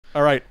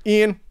All right,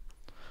 Ian,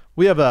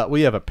 we have a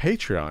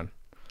Patreon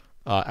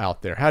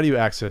out there. How do you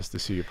access the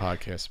CU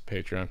Podcast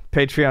Patreon?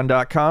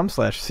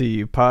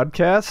 Patreon.com/CU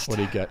Podcast. What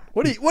do you get?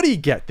 What do you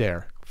get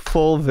there?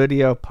 Full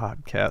video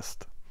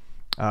podcast.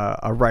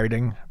 A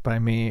writing by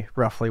me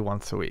roughly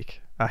once a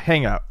week. A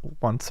hangout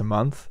once a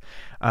month.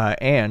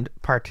 And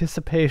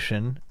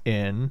participation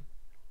in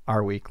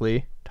our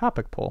weekly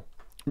topic poll.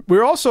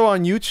 We're also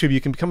on YouTube.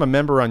 You can become a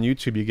member on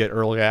YouTube. You get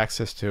early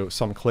access to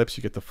some clips.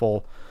 You get the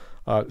full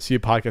CU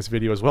Podcast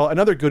video as well, and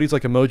other goodies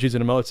like emojis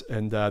and emotes.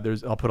 And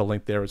I'll put a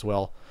link there as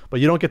well. But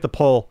you don't get the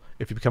poll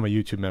if you become a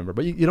YouTube member.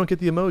 But you don't get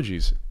the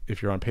emojis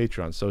if you're on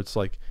Patreon. So it's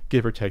like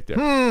give or take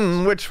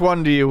there. Which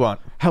one do you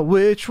want?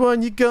 Which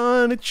one you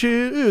gonna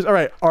choose? All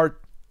right, our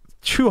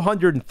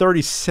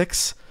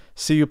 236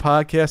 CU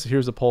Podcast.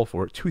 Here's the poll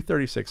for it.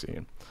 236,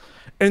 Ian.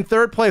 In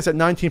third place at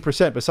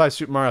 19%, besides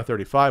Super Mario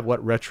 35,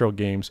 what retro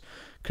games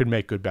could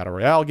make good Battle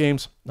Royale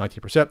games?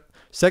 19%.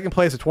 Second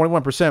place at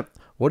 21%.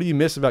 What do you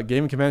miss about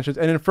gaming conventions?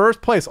 And in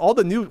first place, all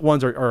the new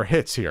ones are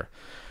hits here.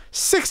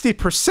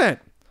 60%.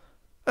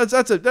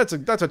 That's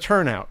a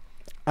turnout.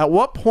 At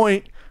what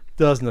point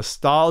does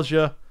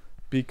nostalgia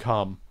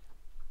become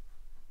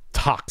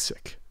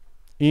toxic?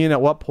 Ian,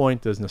 at what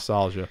point does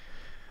nostalgia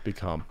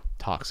become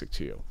toxic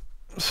to you?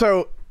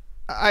 So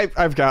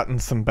I've gotten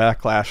some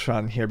backlash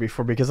on here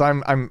before because I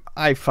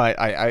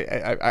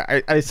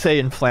say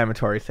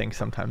inflammatory things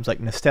sometimes, like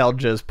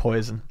nostalgia is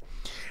poison.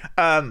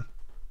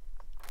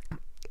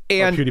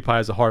 And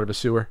PewDiePie is the heart of a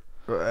sewer.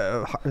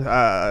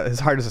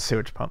 As hard as a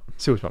sewage pump.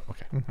 Sewage pump.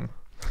 Okay.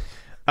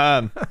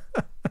 Mm-hmm.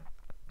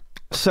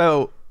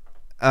 So,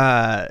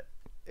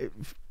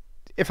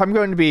 if I'm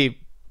going to be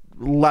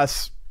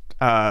less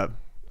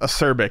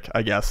acerbic,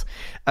 I guess,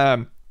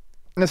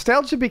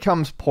 nostalgia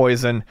becomes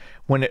poison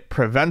when it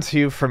prevents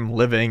you from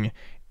living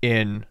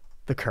in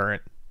the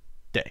current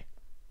day.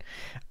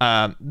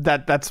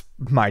 That's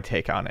my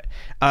take on it.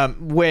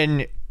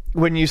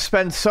 When you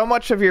spend so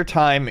much of your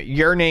time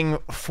yearning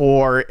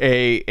for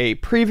a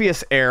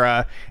previous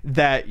era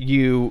that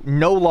you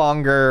no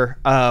longer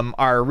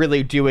are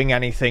really doing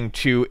anything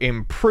to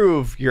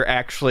improve your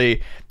actual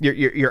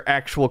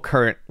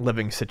current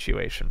living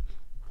situation.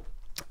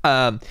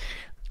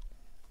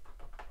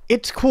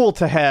 It's cool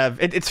to have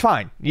it's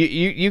fine.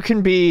 You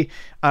can be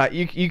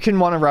you can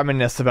want to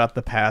reminisce about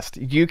the past.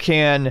 You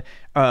can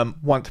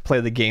want to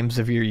play the games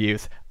of your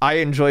youth. I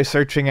enjoy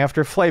searching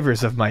after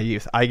flavors of my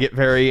youth. I get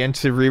very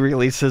into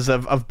re-releases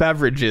of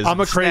beverages. I'm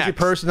a crazy snacks.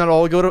 person that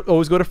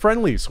always go to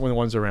Friendlies when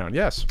one's around.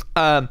 Yes.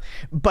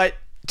 But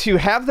to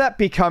have that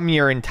become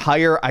your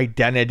entire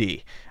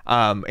identity,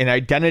 an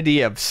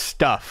identity of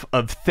stuff,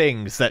 of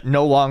things that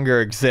no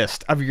longer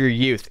exist, of your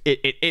youth,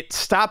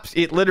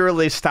 it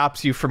literally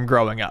stops you from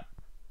growing up.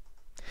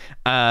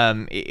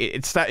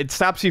 It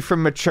stops you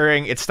from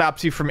maturing. It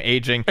stops you from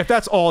aging. If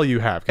that's all you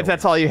have. If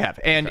that's all you have.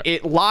 And okay.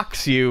 It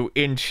locks you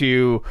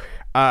into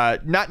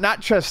not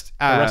just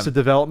Arrested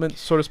Development,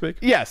 so to speak.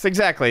 Yes,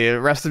 exactly.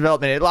 Arrested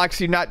Development. It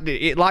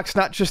locks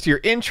not just your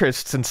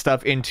interests and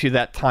stuff into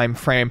that time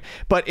frame,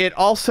 but it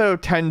also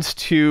tends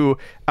to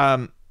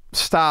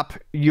stop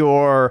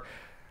your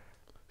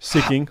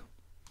seeking,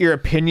 your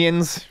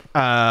opinions,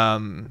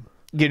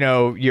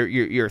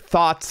 your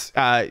thoughts.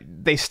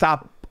 They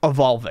stop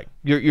evolving.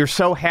 You're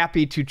so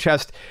happy to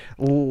just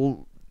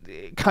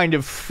kind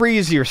of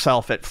freeze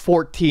yourself at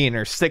 14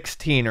 or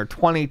 16 or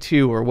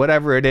 22 or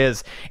whatever it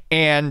is,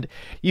 and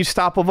you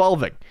stop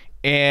evolving.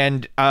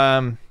 And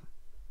I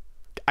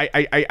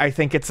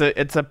think it's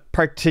a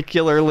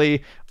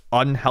particularly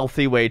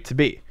unhealthy way to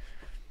be.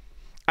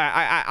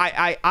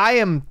 I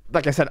am,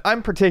 like I said,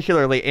 I'm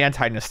particularly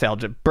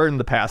anti-nostalgia. Burn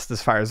the past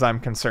as far as I'm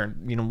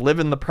concerned. Live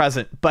in the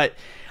present. But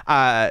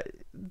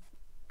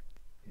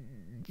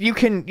you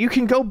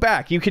can go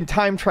back. You can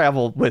time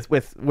travel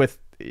with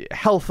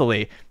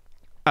healthily,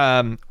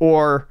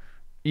 or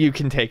you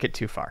can take it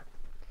too far.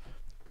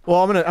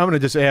 Well, I'm gonna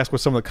just ask what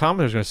some of the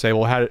commenters are gonna say.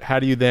 Well, how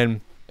do you then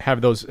have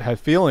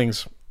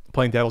feelings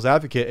playing devil's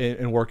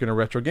advocate and work in a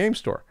retro game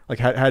store? Like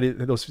how do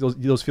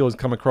those feelings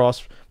come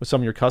across with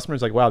some of your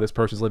customers? Like, wow, this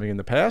person's living in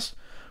the past,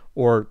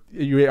 or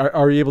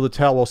are you able to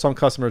tell? Well, some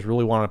customers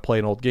really want to play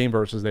an old game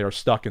versus they are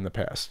stuck in the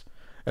past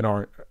and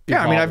aren't.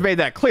 Yeah, evolving. I've made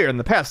that clear in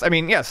the past.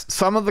 Yes,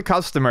 some of the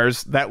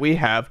customers that we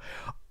have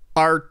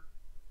are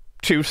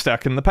too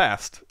stuck in the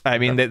past.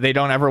 They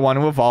don't ever want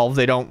to evolve.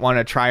 They don't want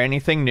to try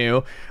anything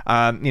new.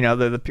 This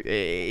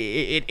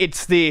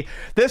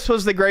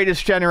was the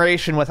greatest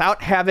generation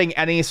without having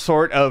any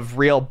sort of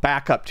real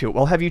backup to it.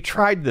 Well, have you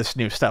tried this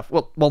new stuff?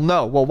 Well,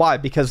 no. Well, why?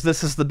 Because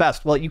this is the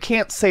best. Well, you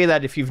can't say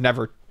that if you've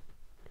never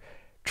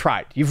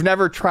tried. You've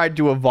never tried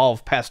to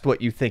evolve past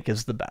what you think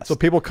is the best. So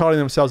people cutting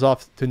themselves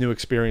off to new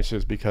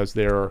experiences because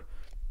they're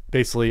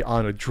basically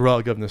on a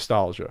drug of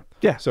nostalgia,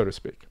 so to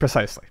speak.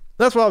 Precisely.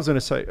 That's what I was going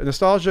to say.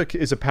 Nostalgia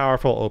is a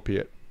powerful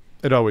opiate.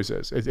 It always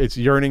is. It's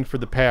yearning for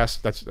the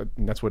past. That's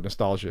what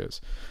nostalgia is.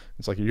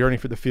 It's like you're yearning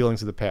for the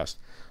feelings of the past.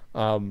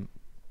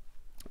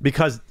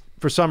 Because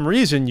for some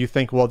reason you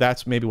think, well,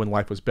 that's maybe when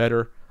life was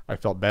better. I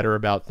felt better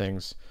about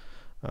things.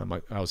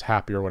 I was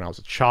happier when I was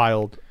a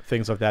child,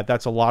 things like that.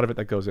 That's a lot of it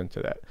that goes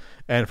into that.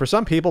 And for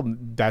some people,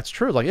 that's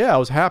true. Like, yeah, I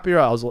was happier.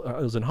 I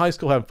was in high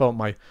school having fun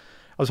with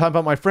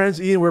my friends.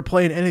 Ian, we were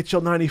playing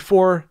NHL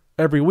 94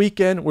 every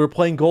weekend. We were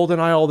playing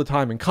GoldenEye all the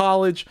time in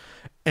college.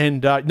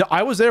 And no,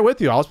 I was there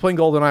with you. I was playing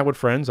GoldenEye with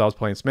friends. I was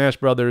playing Smash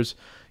Brothers.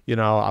 You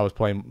know, I was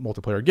playing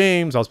multiplayer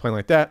games. I was playing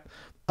like that.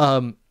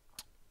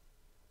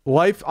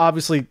 Life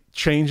obviously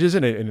changes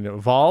and it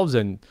evolves,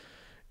 and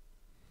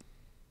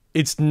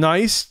it's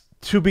nice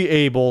to be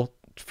able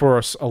for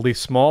at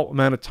least small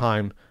amount of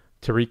time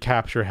to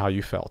recapture how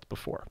you felt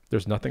before.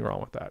 There's nothing wrong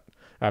with that.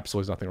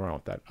 Absolutely nothing wrong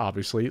with that.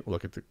 Obviously,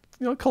 look at the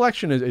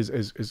collection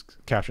is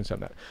capturing some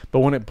of that. But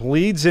when it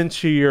bleeds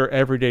into your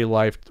everyday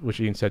life, which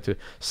Ian said, to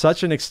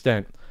such an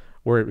extent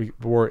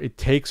where it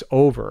takes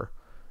over,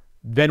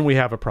 then we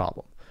have a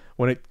problem.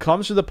 When it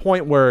comes to the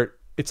point where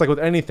it's like with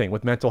anything,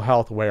 with mental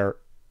health, where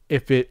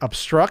if it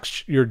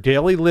obstructs your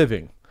daily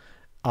living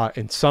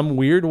in some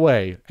weird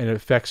way, and it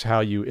affects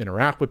how you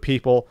interact with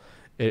people,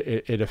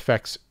 it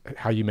affects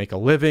how you make a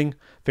living,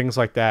 things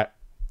like that,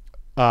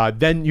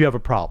 then you have a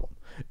problem.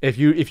 If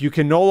you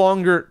can no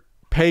longer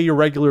pay your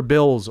regular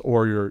bills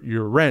or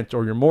your rent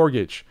or your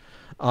mortgage,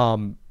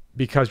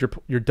 because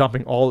you're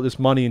dumping all of this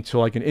money into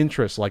like an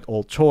interest, like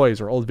old toys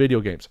or old video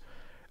games,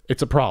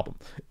 it's a problem.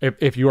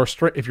 If your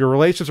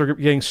relationships are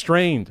getting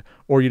strained,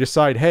 or you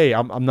decide, hey,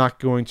 I'm not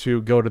going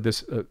to go to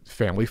this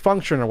family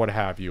function or what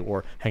have you,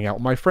 or hang out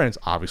with my friends,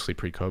 obviously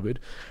pre-COVID,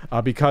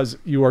 because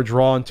you are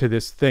drawn to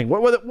this thing.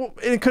 And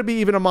it could be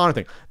even a minor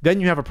thing. Then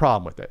you have a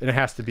problem with it, and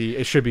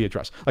it should be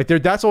addressed. Like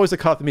that's always the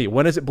cut to me.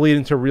 When does it bleed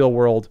into real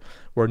world,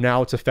 where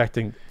now it's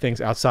affecting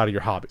things outside of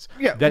your hobbies?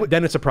 Yeah,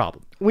 then it's a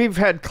problem. We've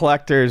had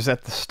collectors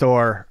at the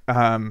store,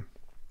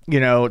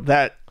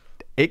 that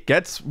it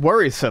gets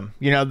worrisome.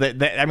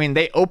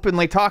 They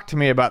openly talk to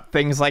me about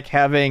things like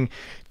having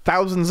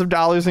thousands of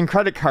dollars in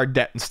credit card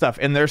debt and stuff,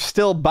 and they're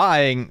still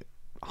buying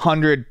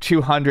 $100,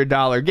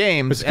 $200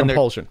 games. It's a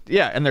compulsion.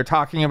 And they're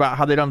talking about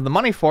how they don't have the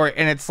money for it,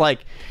 and it's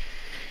like,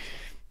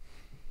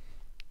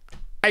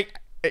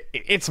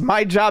 it's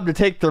my job to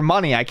take their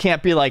money. I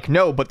can't be like,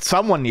 no, but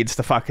someone needs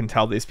to fucking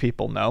tell these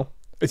people no.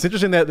 It's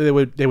interesting that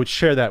they would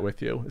share that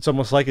with you. It's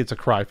almost like it's a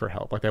cry for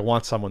help. Like they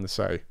want someone to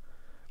say,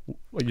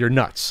 you're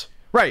nuts.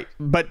 Right,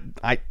 but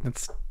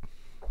it's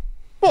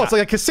like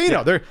a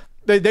casino. Yeah.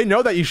 They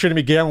know that you shouldn't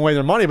be gambling away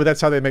their money, but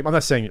that's how they make. I'm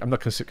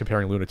not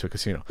comparing Luna to a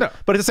casino. No,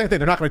 but it's the same thing.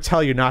 They're not going to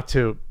tell you not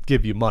to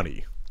give you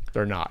money.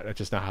 They're not. That's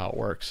just not how it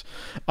works.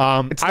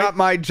 It's not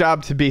my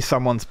job to be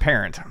someone's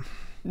parent.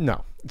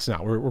 No, it's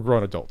not. We're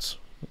grown adults.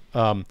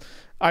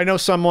 I know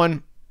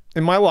someone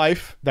in my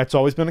life that's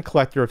always been a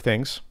collector of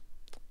things.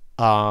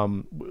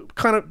 Kind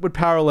of would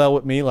parallel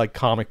with me, like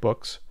comic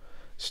books,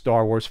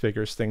 Star Wars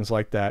figures, things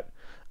like that.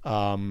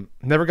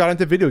 Never got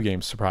into video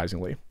games,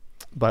 surprisingly,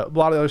 but a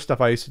lot of other stuff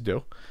I used to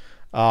do.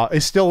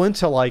 Is still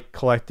into like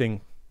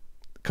collecting,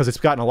 because it's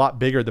gotten a lot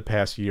bigger the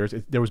past years.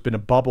 There has been a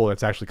bubble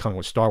that's actually coming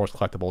with Star Wars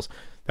collectibles.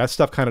 That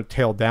stuff kind of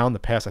tailed down the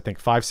past, I think,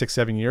 5, 6,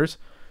 7 years.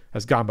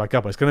 Has gone back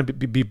up. But it's going to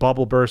be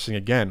bubble bursting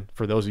again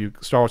for those of you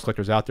Star Wars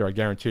collectors out there. I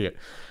guarantee it.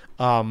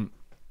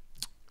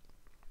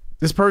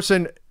 This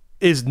person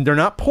they're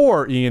not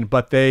poor, Ian,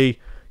 but they're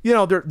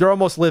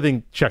almost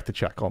living check to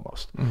check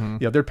almost. Mm-hmm.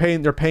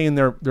 They're paying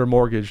their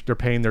mortgage, they're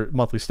paying their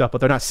monthly stuff, but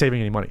they're not saving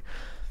any money.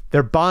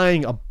 They're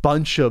buying a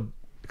bunch of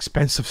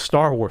expensive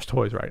Star Wars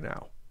toys right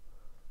now.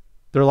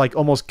 They're like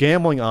almost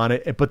gambling on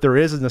it, but there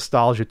is a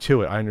nostalgia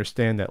to it. I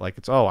understand that. Like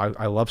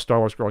I love Star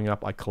Wars growing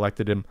up. I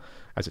collected them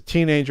as a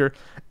teenager,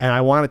 and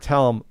I want to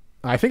tell them,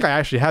 I think I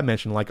actually have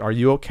mentioned, like, are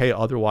you okay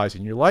otherwise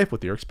in your life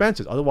with your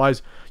expenses?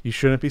 Otherwise, you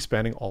shouldn't be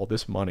spending all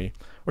this money.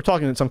 We're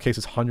talking in some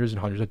cases hundreds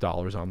and hundreds of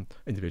dollars on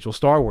individual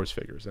Star Wars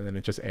figures, and then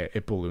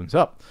it balloons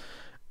up.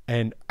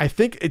 And I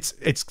think it's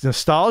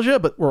nostalgia,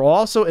 but we're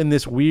also in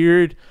this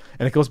weird,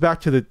 and it goes back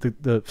to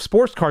the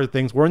sports card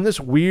things. We're in this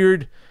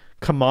weird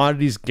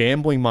commodities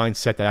gambling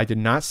mindset that I did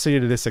not see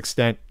to this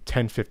extent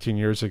 10, 15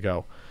 years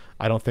ago.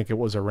 I don't think it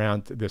was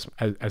around this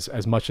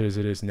as much as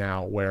it is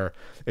now, where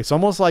it's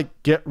almost like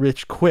get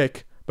rich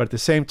quick, but at the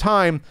same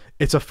time,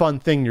 it's a fun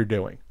thing you're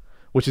doing,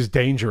 which is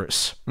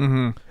dangerous.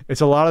 Mm-hmm. It's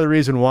a lot of the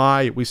reason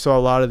why we saw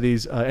a lot of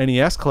these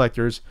NES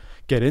collectors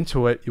get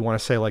into it. You want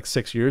to say like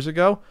 6 years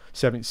ago,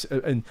 7,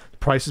 and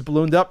prices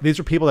ballooned up. These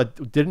are people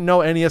that didn't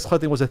know NES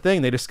collecting was a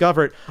thing. They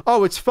discovered,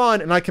 oh, it's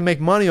fun and I can make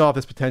money off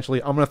this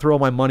potentially. I'm going to throw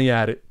my money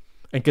at it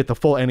and get the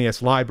full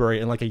NES library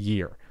in like a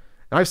year.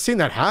 And I've seen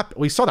that happen.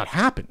 We saw that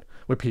happen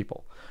with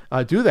people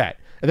do that,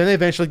 and then they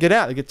eventually get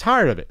out. They get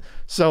tired of it.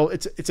 So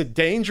it's a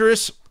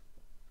dangerous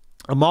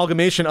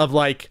amalgamation of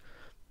like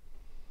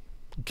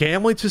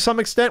gambling to some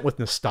extent with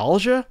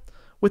nostalgia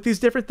with these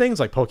different things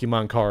like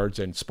Pokemon cards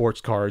and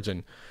sports cards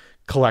and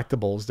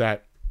collectibles,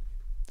 that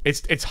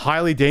it's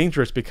highly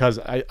dangerous, because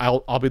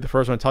I'll be the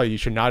first one to tell you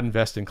should not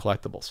invest in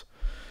collectibles.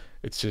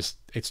 It's just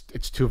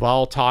it's too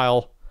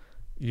volatile.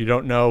 You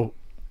don't know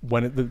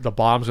when the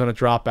bomb's going to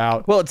drop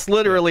out. Well, it's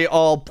literally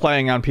all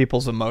playing on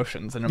people's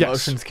emotions, and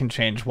emotions can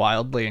change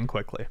wildly and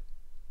quickly.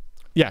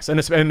 Yes, and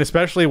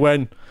especially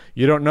when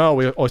you don't know.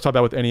 We always talk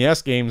about with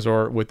NES games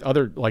or with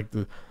other like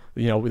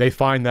they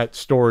find that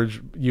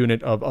storage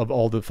unit of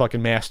all the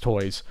fucking mass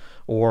toys,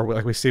 or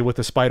like we see with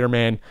the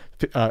Spider-Man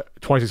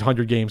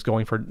 2600 games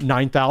going for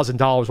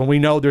 $9,000 when we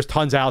know there's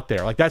tons out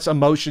there. Like that's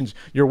emotions.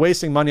 You're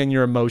wasting money on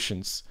your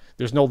emotions.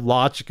 There's no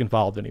logic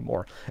involved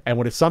anymore. And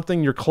when it's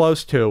something you're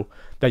close to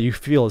that you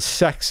feel is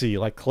sexy,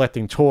 like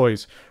collecting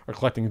toys or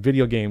collecting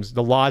video games,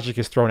 the logic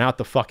is thrown out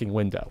the fucking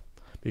window.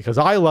 Because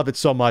I love it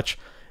so much,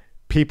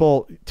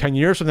 people 10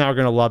 years from now are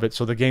going to love it,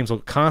 so the games will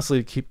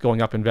constantly keep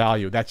going up in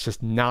value. That's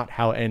just not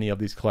how any of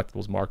these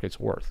collectibles markets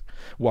work.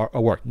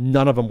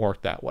 None of them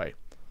work that way.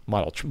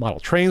 Model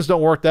trains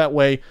don't work that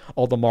way.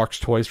 All the Marx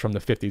toys from the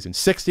 50s and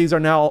 60s are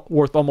now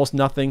worth almost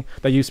nothing.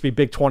 They used to be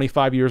big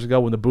 25 years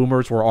ago when the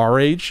boomers were our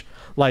age.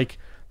 Like,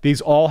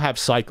 these all have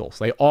cycles.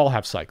 They all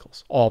have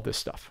cycles. All of this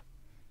stuff.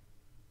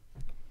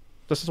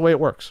 This is the way it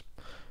works.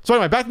 So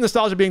anyway, back to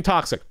nostalgia being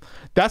toxic.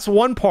 That's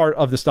one part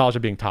of nostalgia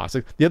being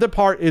toxic. The other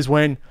part is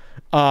when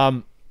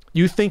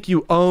you think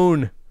you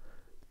own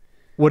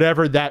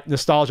whatever that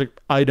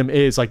nostalgic item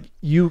is. Like,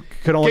 you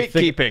could only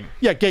gatekeeping.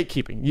 Yeah,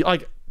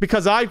 gatekeeping.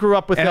 Because I grew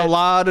up with and that. A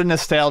lot of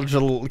nostalgia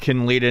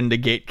can lead into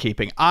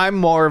gatekeeping. I'm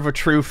more of a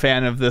true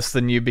fan of this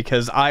than you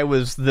because I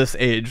was this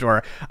age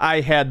or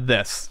I had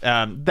this.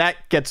 That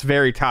gets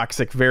very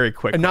toxic very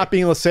quickly. And not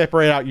being able to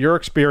separate out your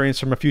experience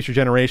from a future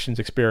generation's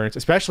experience,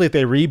 especially if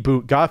they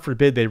reboot, God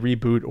forbid they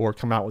reboot or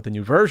come out with a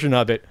new version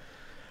of it.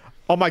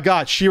 Oh my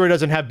God, She-Ra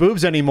doesn't have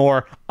boobs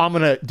anymore. I'm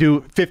going to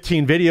do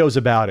 15 videos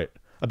about it,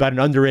 about an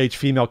underage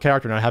female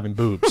character not having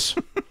boobs.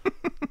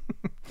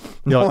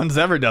 No one's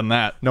ever done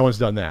that. No one's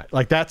done that.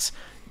 Like, that's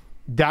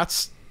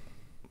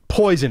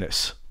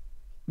poisonous.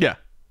 Yeah.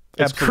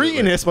 It's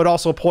cretinous, but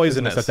also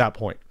poisonous at that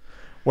point,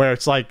 where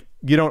it's like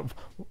you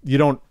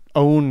don't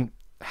own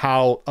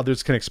how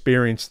others can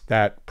experience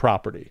that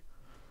property.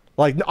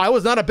 Like, I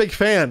was not a big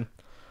fan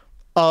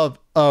of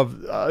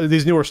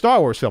these newer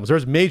Star Wars films.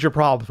 There's major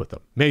problems with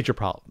them. Major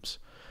problems.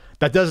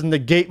 That doesn't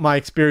negate my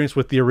experience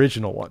with the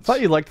original ones. I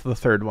thought you liked the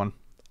third one.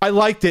 I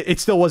liked it. It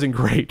still wasn't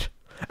great.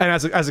 And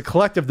as a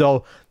collective,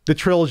 though, the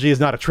trilogy is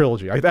not a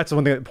trilogy. That's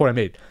the point I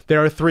made.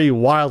 There are 3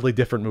 wildly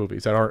different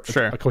movies that aren't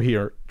a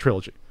coherent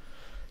trilogy.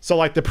 So,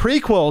 like, the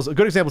prequels, a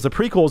good example is the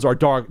prequels are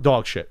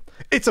dog shit.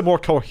 It's a more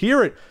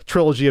coherent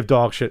trilogy of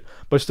dog shit,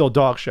 but still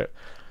dog shit.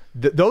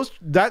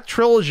 That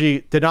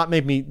trilogy did not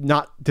make me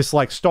not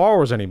dislike Star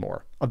Wars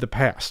anymore of the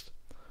past.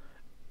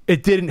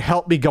 It didn't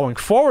help me going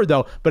forward,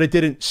 though, but it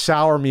didn't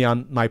sour me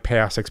on my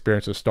past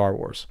experience with Star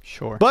Wars.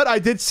 Sure. But I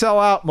did sell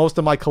out most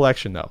of my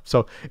collection, though.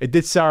 So it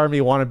did sour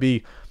me want to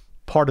be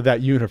part of that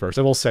universe.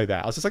 I will say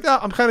that. I was just like,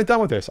 I'm kind of done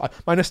with this.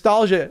 My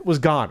nostalgia was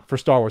gone for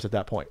Star Wars at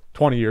that point,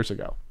 20 years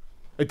ago.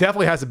 It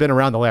definitely hasn't been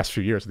around the last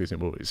few years of these new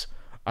movies.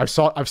 I've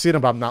seen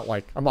them, but I'm not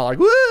like,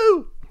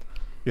 woo!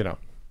 You know,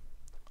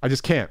 I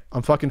just can't.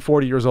 I'm fucking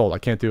 40 years old. I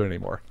can't do it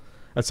anymore.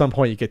 At some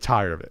point, you get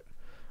tired of it.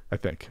 I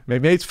think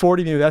maybe it's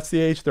 40. Maybe that's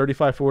the age,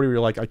 35, 40. Where you're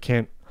like,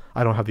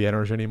 I don't have the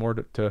energy anymore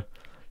to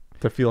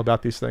feel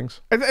about these things.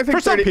 I think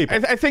for some people,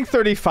 I think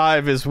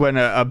 35 is when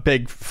a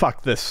big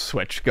fuck this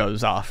switch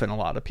goes off in a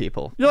lot of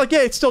people. You're like,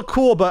 yeah, it's still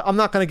cool, but I'm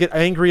not going to get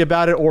angry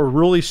about it or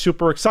really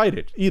super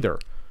excited either.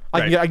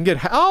 I can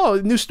get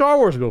new Star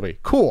Wars movie,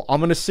 cool. I'm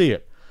going to see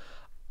it.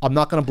 I'm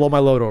not going to blow my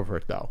load over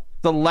it though.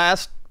 The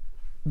last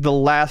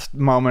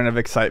moment of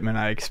excitement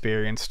I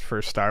experienced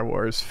for Star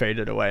Wars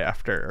faded away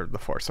after The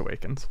Force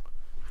Awakens.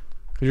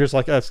 You're just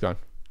like, it's gone.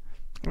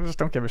 I just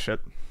don't give a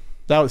shit.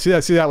 That was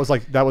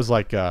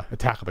like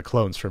Attack of the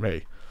Clones for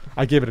me.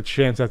 I gave it a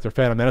chance after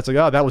Phantom Menace. Like,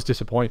 oh, that was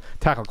disappointing.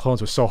 Attack of the Clones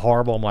was so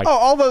horrible. I'm like,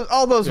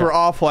 all those were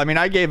awful. I mean,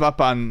 I gave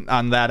up on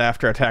that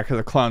after Attack of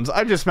the Clones.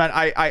 I just meant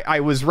I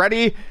was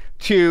ready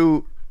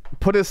to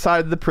put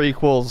aside the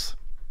prequels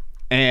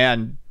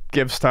and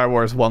give Star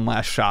Wars one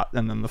last shot,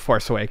 and then The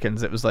Force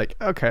Awakens. It was like,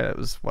 okay, it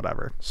was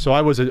whatever. So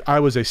I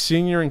was a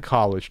senior in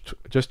college,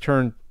 just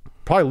turned.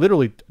 Probably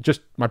literally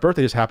just my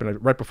birthday just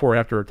happened right before or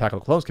after Attack of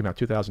the Clones came out,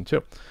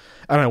 2002,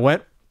 and I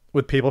went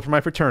with people from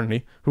my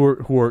fraternity who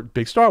were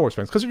big Star Wars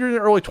fans because you're in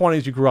your early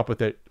 20s, you grew up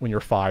with it when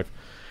you're 5,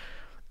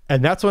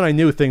 and that's when I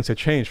knew things had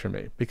changed for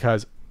me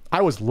because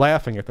I was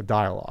laughing at the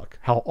dialogue,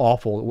 how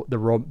awful the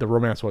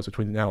romance was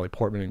between Natalie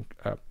Portman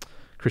and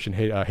Christian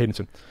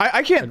Haydenson.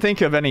 I can't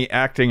think of any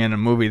acting in a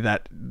movie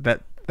that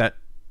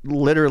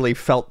literally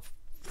felt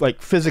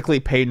like physically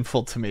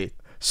painful to me.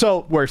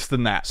 So worse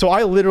than that. So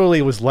I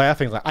literally was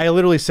laughing. Like I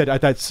literally said at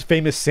that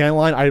famous sand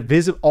line. I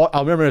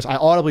remember this. I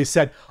audibly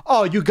said,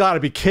 "Oh, you got to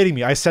be kidding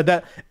me!" I said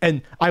that,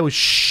 and I was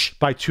shh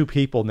by 2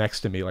 people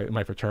next to me, like in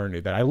my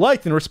fraternity that I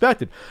liked and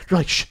respected. They're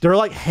like, shh. They're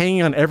like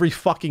hanging on every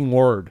fucking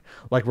word,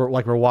 like we're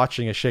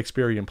watching a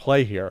Shakespearean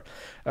play here.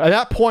 At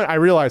that point, I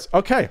realized,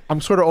 okay, I'm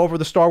sort of over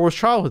the Star Wars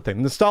childhood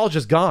thing.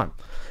 Nostalgia's gone.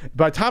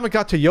 By the time it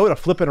got to Yoda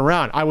flipping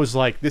around, I was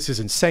like, this is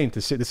insane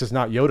to see. This is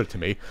not Yoda to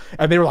me.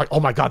 And they were like, oh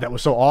my God, that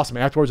was so awesome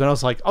afterwards. And I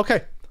was like,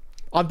 okay,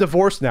 I'm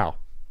divorced now.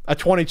 at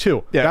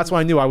 22. Yeah. That's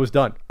when I knew I was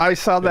done. I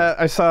saw that.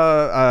 I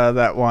saw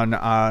that one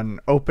on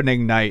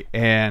opening night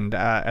and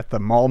at the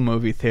mall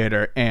movie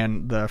theater.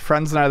 And the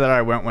friends and I that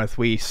I went with,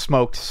 we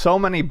smoked so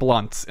many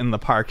blunts in the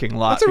parking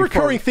lot. That's a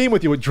recurring theme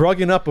with you, with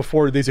drugging up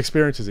before these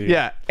experiences. Ian.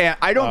 Yeah, and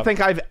I don't think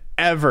I've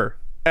ever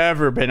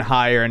been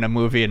higher in a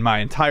movie in my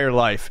entire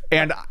life.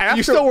 And after,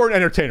 You still weren't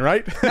entertained,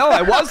 right? no,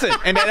 I wasn't.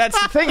 And that's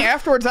the thing.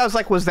 Afterwards, I was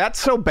like, was that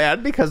so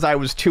bad because I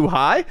was too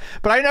high?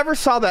 But I never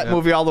saw that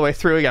movie all the way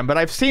through again. But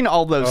I've seen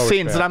all those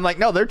scenes, and I'm like,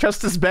 no, they're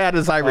just as bad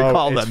as I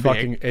recall them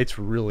being. It's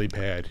really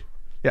bad.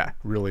 Yeah.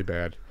 Really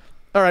bad.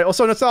 All right.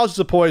 Also, nostalgia is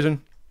a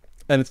poison,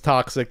 and it's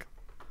toxic.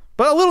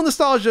 But a little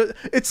nostalgia,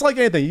 it's like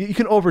anything. You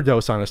can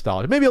overdose on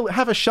nostalgia. Maybe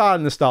have a shot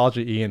of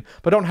nostalgia, Ian,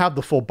 but don't have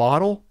the full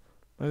bottle.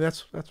 I mean,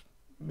 that's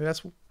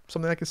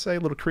something I could say. A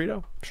little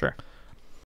credo. Sure.